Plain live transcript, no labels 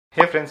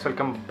Hey friends,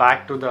 welcome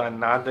back to the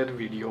another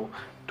video.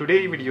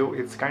 Today video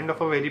is kind of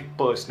a very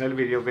personal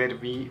video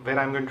where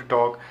I'm going to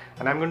talk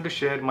and I'm going to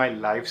share my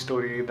life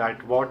story,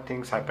 that what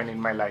things happened in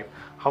my life,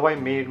 how I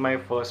made my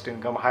first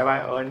income, how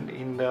I earned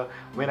in the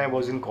when I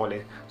was in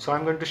college. So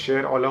I'm going to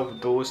share all of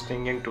those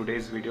things in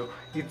today's video.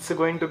 It's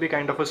going to be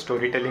kind of a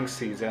storytelling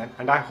season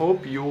and I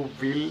hope you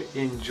will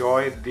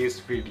enjoy this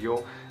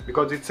video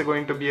because it's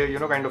going to be a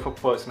kind of a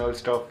personal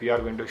stuff we are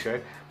going to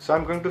share. So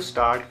I'm going to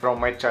start from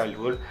my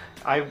childhood.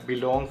 I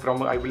belong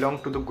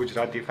to the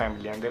Gujarati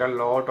family, and there are a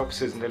lot of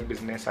seasonal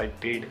business I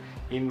did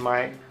in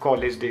my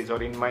college days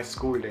or in my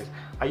school days.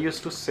 I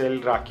used to sell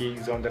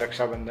rakis on the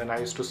Raksha Bandhan. I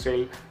used to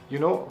sell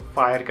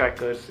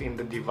firecrackers in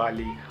the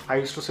Diwali. I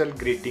used to sell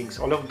greetings,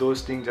 all of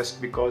those things,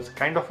 just because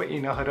kind of an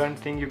inherent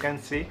thing you can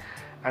say.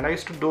 And I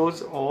used to do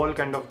all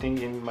kind of thing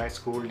in my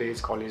school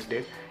days, college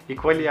days.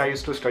 Equally, I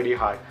used to study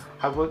hard.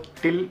 I was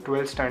till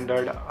 12th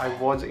standard. I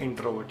was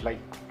introvert. Like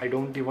I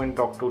don't even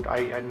talk to.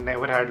 I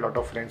never had a lot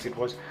of friends. It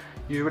was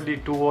usually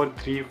 2 or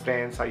 3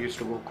 friends. I used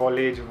to go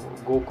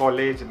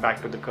college,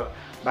 back to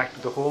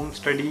the home,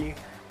 study,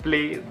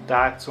 play.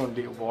 That's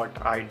only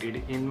what I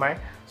did in my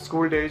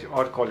school days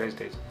or college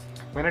days.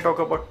 When I talk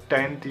about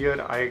 10th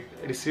year, I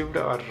received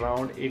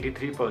around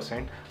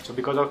 83%. So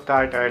because of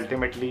that, I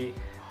ultimately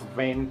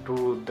went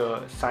to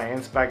the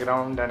science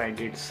background and I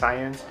did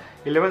science.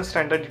 11th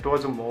standard, it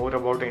was more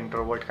about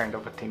introvert kind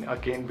of a thing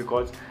again,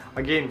 because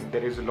again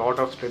there is a lot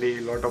of study,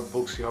 a lot of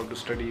books you have to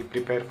study,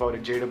 prepare for a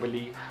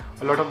JEE,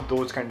 a lot of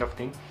those kind of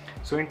thing.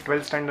 So in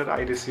 12th standard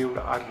I received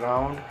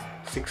around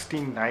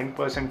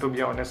 69%. To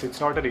be honest, it's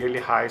not a really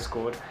high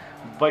score,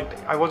 but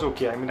I was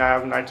okay. I mean, I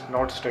have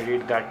not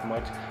studied that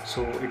much,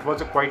 so it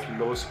was a quite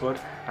low score.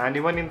 And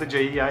even in the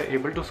JEE I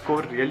able to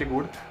score really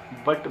good,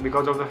 but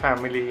because of the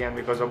family and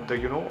because of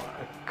the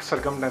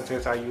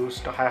circumstances, I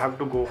have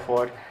to go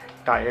for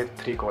tier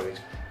 3 college.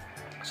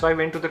 So I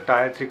went to the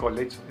tier 3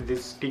 college,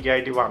 this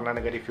TKIT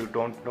Varnanagar. If you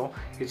don't know,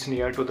 it's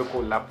near to the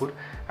Kolhapur,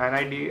 and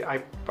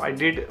I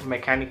did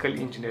mechanical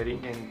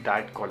engineering in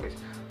that college.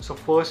 So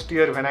first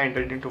year, when I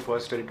entered into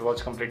first year, it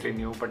was completely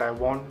new, but I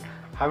want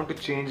to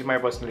change my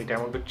personality. I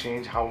want to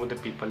change how the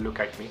people look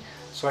at me.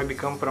 So I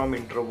become from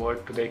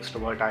introvert to the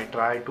extrovert. I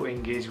try to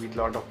engage with a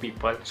lot of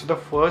people. So the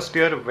first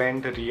year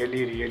went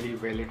really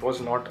well. It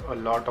was not a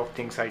lot of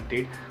things I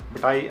did,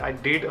 but I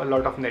did a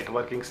lot of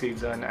networking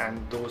season and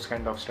those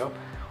kind of stuff.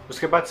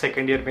 उसके बाद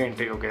second year में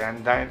entry हो गया,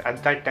 and at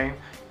that time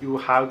you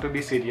have to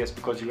be serious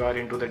because you are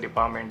in to the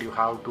department. You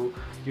have to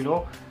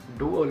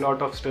do a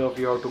lot of stuff.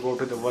 You have to go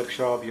to the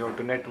workshop, you have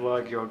to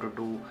network, you have to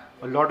do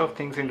a lot of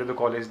things into the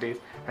college days,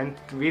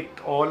 and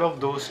with all of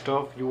those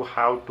stuff you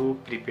have to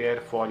prepare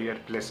for your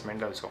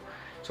placement also.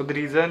 So the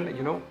reason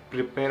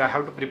I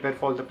have to prepare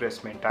for the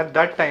placement. At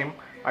that time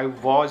I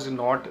was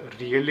not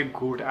really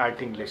good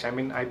at English. I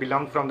mean, I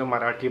belong from the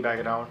Marathi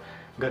background.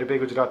 घर पे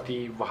गुजराती,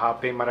 वहाँ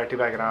पे Marathi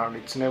background.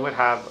 It's never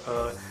have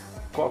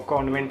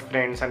convent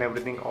friends and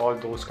everything, all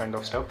those kind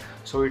of stuff.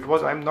 So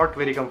I'm not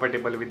very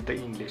comfortable with the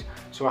English,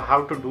 so I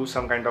have to do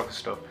some kind of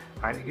stuff.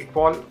 And it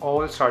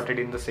all started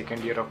in the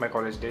second year of my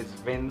college days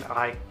when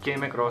I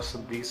came across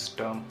this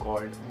term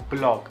called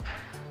blog.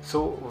 So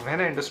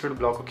when I understood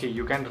blog, okay,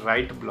 you can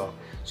write blog.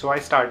 So I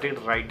started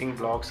writing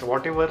blogs,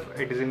 whatever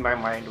it is in my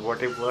mind,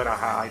 whatever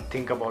I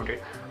think about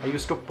it. I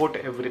used to put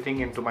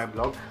everything into my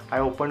blog. I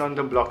opened on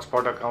the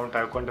Blogspot account.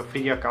 I opened a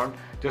free account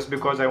just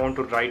because I want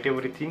to write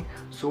everything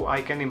so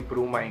I can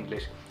improve my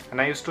English.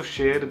 And I used to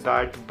share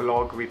that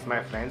blog with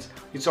my friends.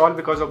 It's all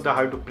because of the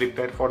how to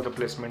prepare for the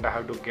placement. I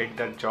have to get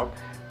that job.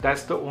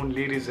 That's the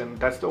only reason,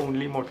 that's the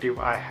only motive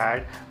I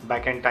had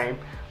back in time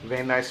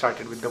when I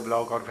started with the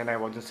blog or when I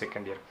was in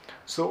second year.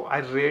 So I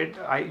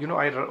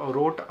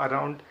wrote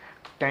around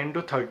 10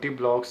 to 30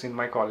 blogs in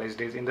my college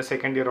days in the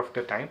second year of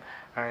the time,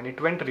 and it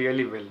went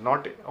really well.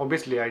 Not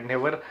obviously, I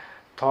never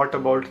thought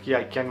about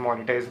I can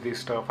monetize this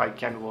stuff, I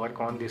can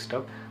work on this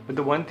stuff. But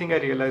the one thing I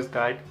realized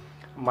that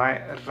my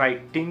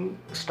writing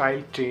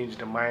style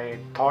changed, my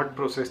thought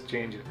process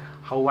changed,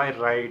 how I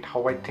write,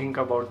 how I think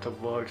about the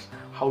words,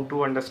 how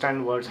to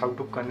understand words, how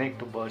to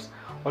connect words,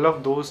 all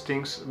of those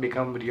things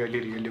become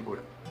really good.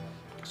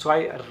 So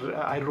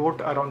I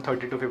wrote around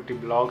 30 to 50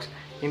 blogs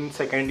in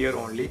second year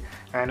only,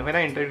 and when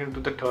I entered into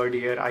the third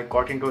year, I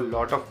got into a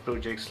lot of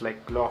projects,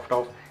 like lot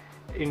of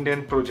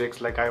Indian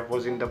projects. Like I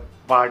was in the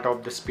part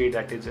of the SPEED,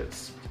 that is a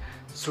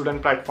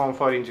student platform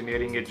for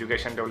engineering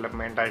education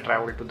development. I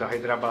traveled to the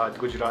Hyderabad,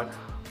 Gujarat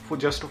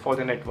just for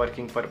the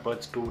networking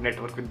purpose, to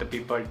network with the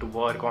people, to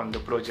work on the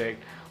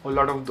project. A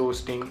lot of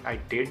those things I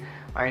did,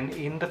 and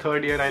in the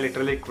third year I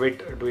literally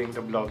quit doing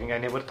the blogging. I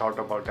never thought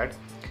about that.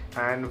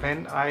 And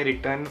when I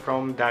returned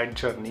from that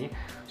journey,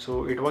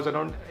 so it was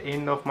around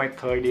end of my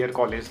third year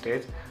college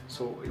days.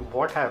 So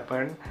what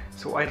happened,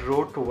 so I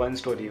wrote one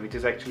story which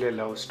is actually a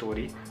love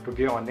story, to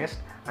be honest.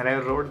 And I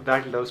wrote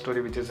that love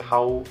story, which is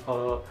how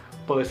a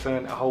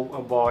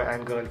boy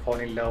and girl fall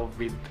in love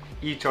with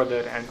each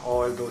other and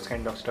all those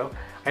kind of stuff.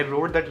 I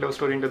wrote that love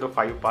story into the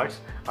 5 parts.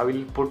 I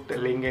will put a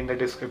link in the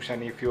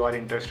description if you are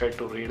interested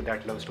to read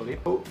that love story.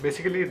 So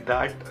basically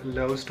that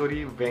love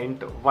story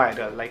went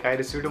viral. Like I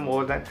received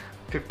more than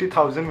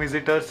 50,000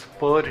 visitors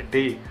per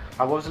day.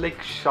 I was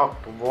like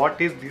shocked.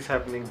 What is this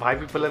happening? Why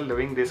people are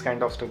loving this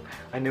kind of stuff?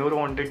 I never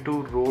wanted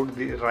to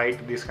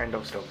write this kind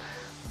of stuff.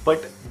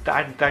 But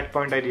at that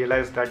point I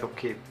realized that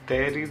okay,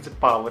 there is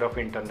power of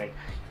internet.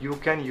 You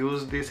can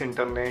use this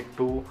internet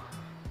to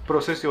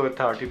process your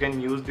thought. You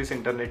can use this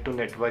internet to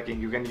networking.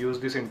 You can use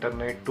this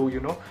internet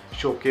to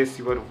showcase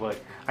your work.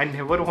 I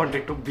never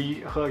wanted to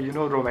be a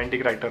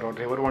romantic writer, or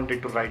never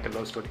wanted to write a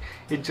love story.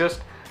 It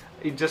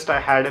just I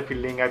had a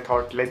feeling. I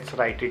thought let's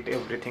write it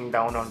everything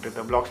down onto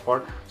the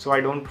blogspot so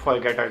I don't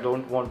forget. I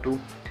don't want to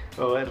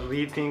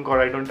rethink,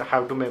 or I don't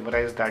have to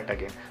memorize that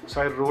again.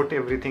 So I wrote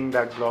everything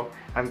that blog,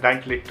 and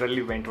that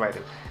literally went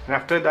viral. And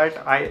after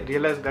that I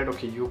realized that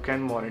okay, you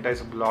can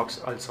monetize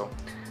blogs also.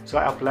 So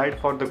I applied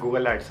for the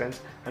Google AdSense,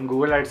 and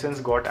Google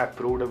AdSense got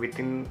approved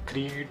within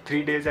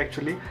three days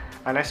actually,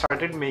 and I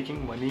started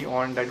making money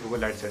on that Google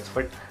AdSense.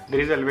 But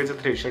there is always a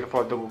threshold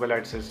for the Google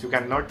AdSense. You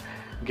cannot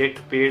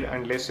get paid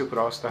unless you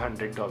cross the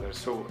 $100.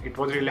 So it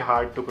was really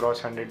hard to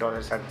cross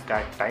 $100 at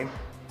that time.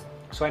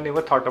 So I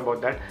never thought about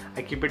that.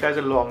 I keep it as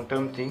a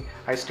long-term thing.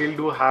 I still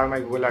do have my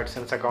Google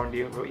AdSense account.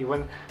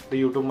 Even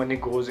the YouTube money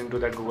goes into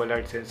that Google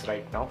AdSense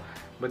right now.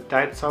 But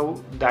that's how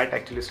that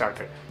actually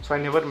started. So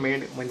I never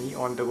made money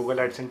on the Google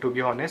AdSense, to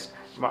be honest,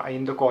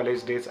 in the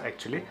college days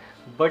actually.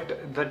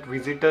 But that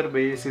visitor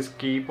base is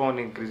keep on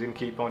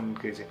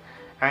increasing.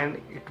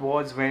 And it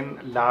was when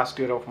last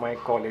year of my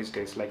college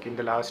days, like in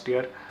the last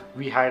year,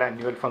 we had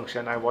annual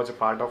function. I was a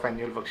part of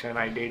annual function.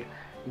 I did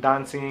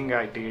dancing,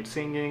 I did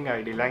singing,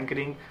 I did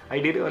anchoring. I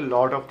did a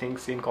lot of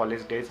things in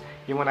college days.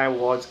 Even I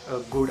was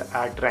good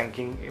at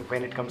ranking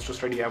when it comes to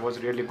study. I was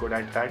really good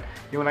at that.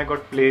 Even I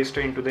got placed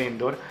into the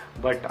Indore,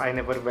 but I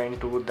never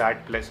went to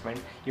that placement.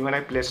 Even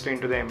I placed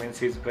into the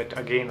MNCs, but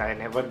again I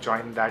never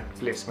joined that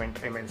placement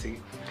MNC,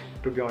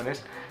 to be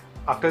honest.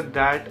 After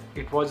that,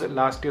 it was the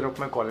last year of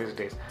my college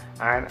days,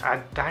 and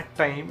at that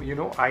time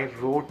I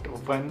wrote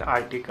one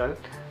article,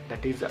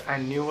 that is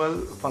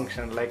annual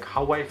function, like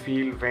how I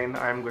feel when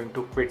I'm going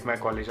to quit my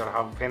college, or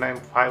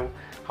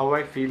how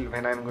I feel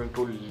when I'm going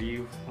to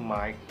leave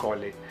my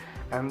college.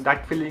 And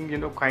that feeling,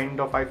 kind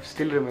of, I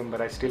still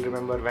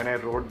remember when I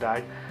wrote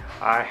that.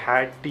 I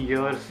had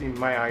tears in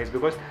my eyes,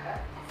 because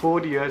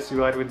 4 years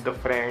you are with the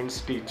friends,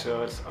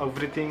 teachers,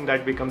 everything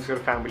that becomes your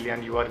family,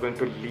 and you are going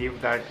to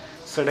leave that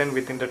sudden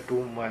within the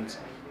 2 months.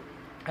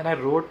 And I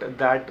wrote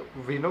that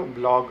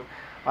blog,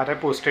 or I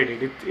posted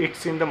it.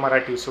 It's in the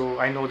Marathi, so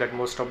I know that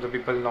most of the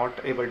people not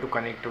able to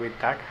connect with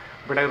that.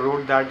 But I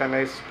wrote that, and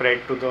I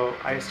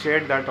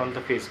shared that on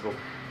the Facebook.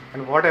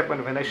 And what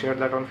happened when I shared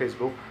that on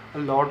Facebook? A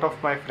lot of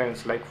my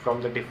friends, like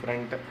from the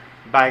different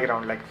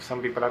background, like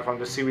some people are from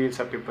the civil,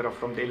 some people are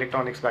from the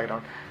electronics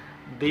background,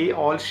 they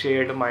all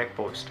shared my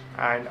post.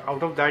 And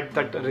out of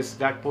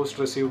that post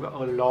received a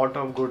lot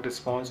of good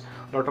response.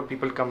 A lot of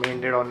people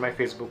commented on my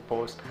Facebook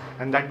post,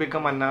 and that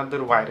became another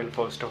viral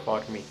post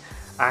for me.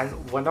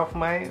 And one of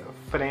my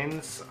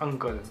friend's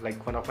uncle,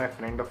 like one of my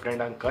friend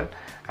uncle,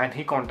 and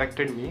he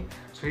contacted me.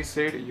 So he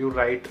said, you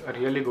write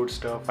really good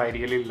stuff, I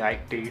really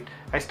liked it.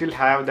 I still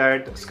have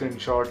that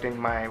screenshot in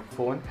my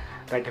phone,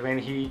 that when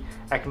he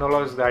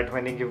acknowledged that,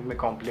 when he gave me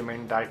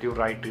compliment that you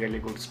write really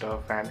good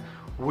stuff, and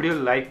would you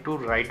like to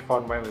write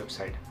for my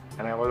website?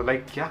 And I was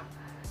like, yeah,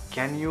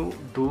 can you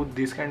do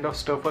this kind of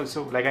stuff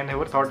also? Like I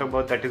never thought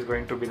about that is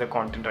going to be the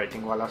content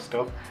writing wala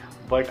stuff,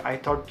 but I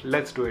thought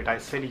let's do it. I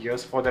said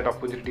yes for that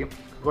opportunity,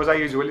 because I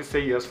usually say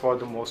yes for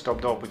the most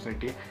of the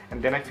opportunity,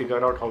 and then I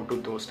figure out how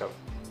to do stuff.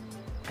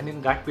 And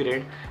in that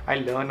period I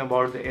learned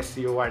about the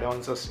SEO,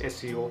 advanced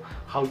SEO,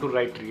 how to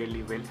write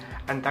really well.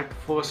 And that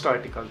first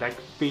article that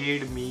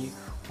paid me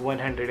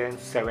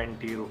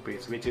 170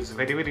 rupees, which is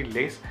very very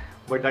less,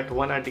 but that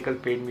one article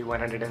paid me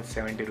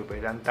 170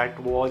 rupees, and that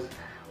was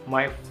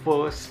my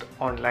first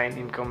online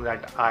income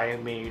that I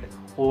made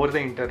over the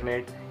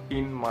internet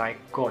in my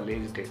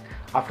college days.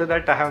 After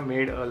that I have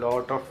made a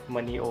lot of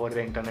money over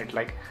the internet.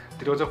 Like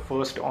there was a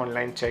first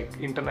online check,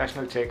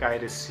 international check I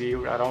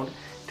received around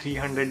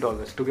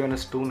 $300, to be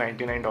honest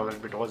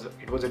 $299, because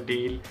it was a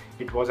deal.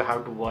 It was I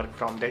have to work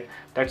from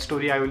that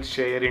story I will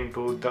share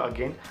into the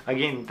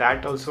again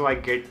that also I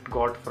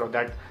got from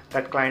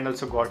that client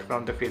also got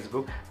from the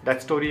Facebook.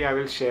 That story I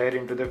will share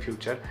into the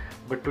future,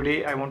 but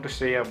today I want to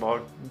say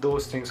about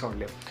those things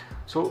only.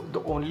 So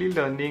the only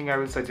learning I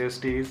will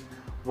suggest is,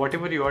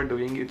 whatever you are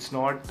doing, it's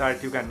not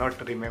that you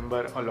cannot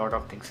remember a lot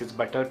of things. It's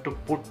better to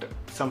put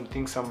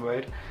something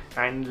somewhere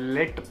and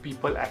let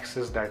people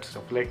access that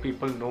stuff. Let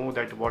people know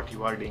that what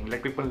you are doing.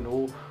 Let people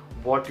know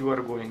what you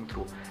are going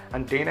through,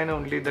 and then and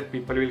only that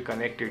people will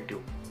connect with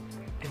you.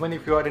 Even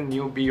if you are a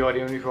newbie, or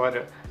even if you are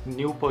a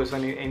new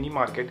person in any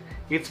market,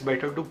 it's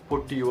better to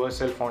put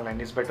yourself online.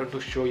 It's better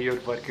to show your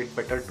work. It's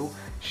better to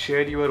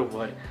share your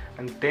work,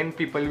 and then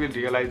people will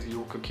realize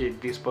you, okay,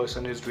 this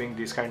person is doing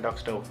this kind of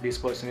stuff, this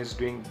person is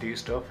doing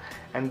this stuff,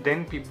 and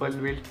then people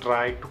will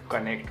try to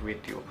connect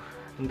with you.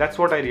 And that's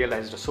what I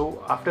realized.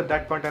 So after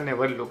that point, I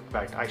never looked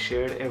back. I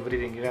shared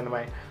everything, even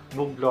my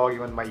book blog,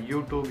 even my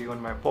YouTube,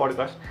 even my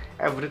podcast.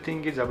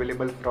 Everything is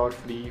available for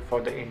free for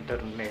the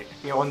internet,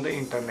 on the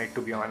internet,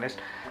 to be honest.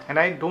 And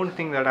I don't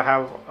think that I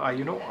have,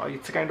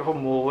 it's kind of a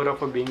more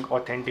of a being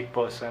authentic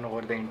person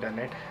over the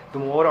internet. The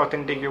more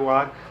authentic you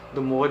are,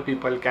 the more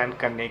people can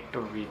connect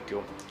with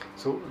you.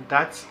 So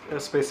that's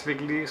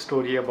specifically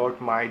story about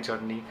my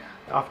journey.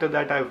 After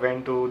that, I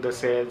went to the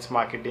sales,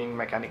 marketing,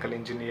 mechanical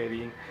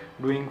engineering,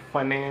 doing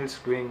funnels,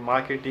 doing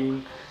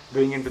marketing,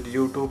 doing into the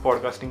YouTube,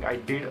 podcasting. I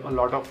did a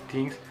lot of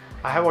things.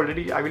 I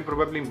will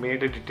probably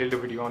made a detailed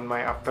video on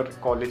my after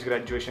college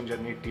graduation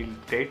journey till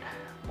date.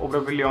 Or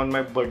probably on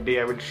my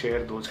birthday, I will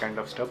share those kind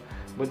of stuff.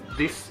 But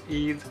this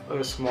is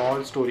a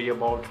small story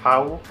about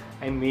how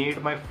I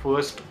made my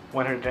first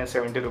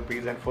 170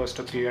 rupees and first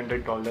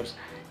 $300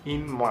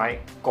 in my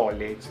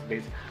college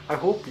days. I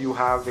hope you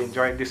have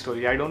enjoyed this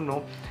story. I don't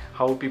know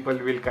how people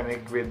will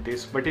connect with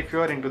this, but if you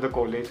are into the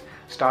college,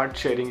 start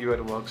sharing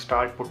your work,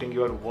 start putting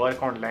your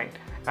work online,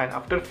 and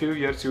after a few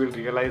years you will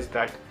realize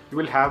that you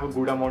will have a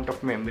good amount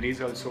of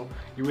memories. Also,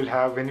 you will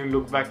have, when you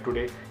look back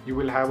today, you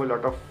will have a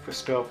lot of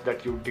stuff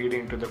that you did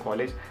into the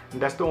college.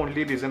 And that's the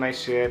only reason I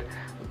share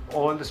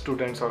all the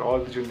students or all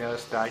the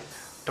juniors that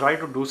try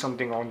to do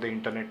something on the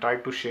internet, try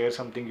to share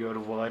something, your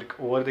work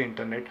over the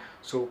internet,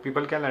 so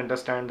people can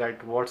understand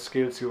that what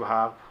skills you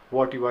have,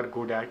 what you are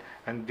good at,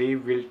 and they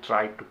will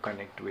try to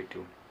connect with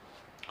you.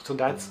 So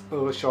that's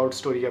a short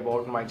story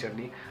about my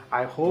journey.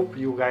 I hope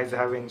you guys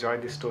have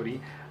enjoyed this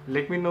story.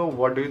 Let me know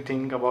what do you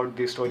think about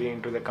this story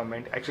into the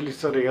comment. Actually,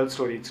 it's a real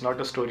story, it's not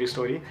a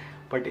story,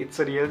 but it's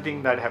a real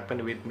thing that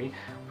happened with me.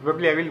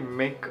 Probably I will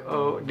make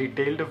a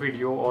detailed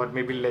video or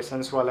maybe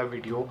lessons wala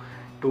video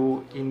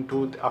to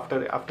into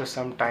after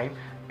some time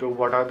to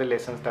what are the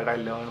lessons that I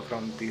learned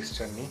from this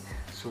journey.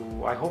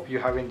 So I hope you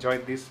have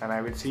enjoyed this, and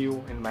I will see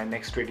you in my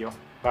next video.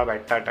 Bye bye,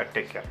 tata,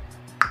 take care.